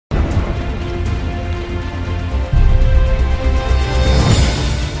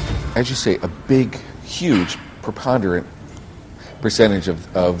as you say, a big, huge, preponderant percentage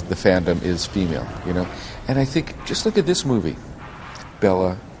of the fandom is female, you know. And I think, just look at this movie.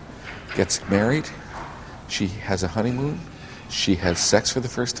 Bella gets married, she has a honeymoon, she has sex for the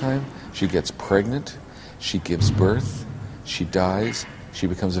first time, she gets pregnant, she gives birth, she dies, she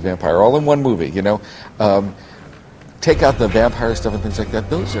becomes a vampire, all in one movie, you know. Take out the vampire stuff and things like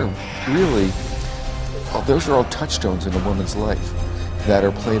that. Those are all touchstones in a woman's life that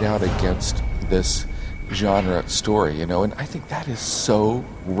are played out against this genre story, you know. And I think that is so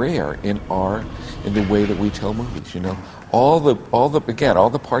rare in the way that we tell movies, you know. All the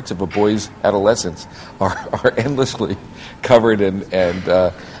parts of a boy's adolescence are endlessly covered and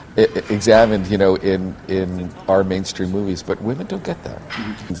examined, you know, in our mainstream movies, but women don't get that.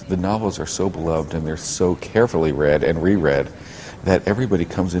 The novels are so beloved and they're so carefully read and reread that everybody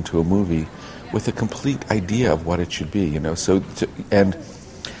comes into a movie with a complete idea of what it should be, you know. And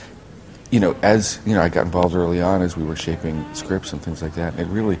you know, as you know, I got involved early on as we were shaping scripts and things like that. And it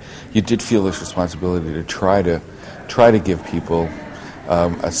really, you did feel this responsibility to try to give people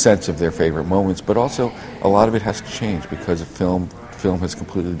a sense of their favorite moments, but also a lot of it has to change because film has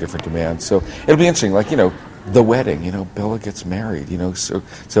completely different demands. So it'll be interesting, like, you know, the wedding, you know, Bella gets married, you know, so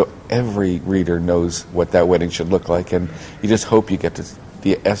every reader knows what that wedding should look like, and you just hope you get to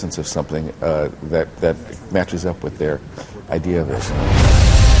the essence of something that matches up with their idea of it.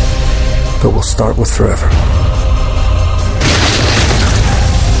 But we'll start with forever.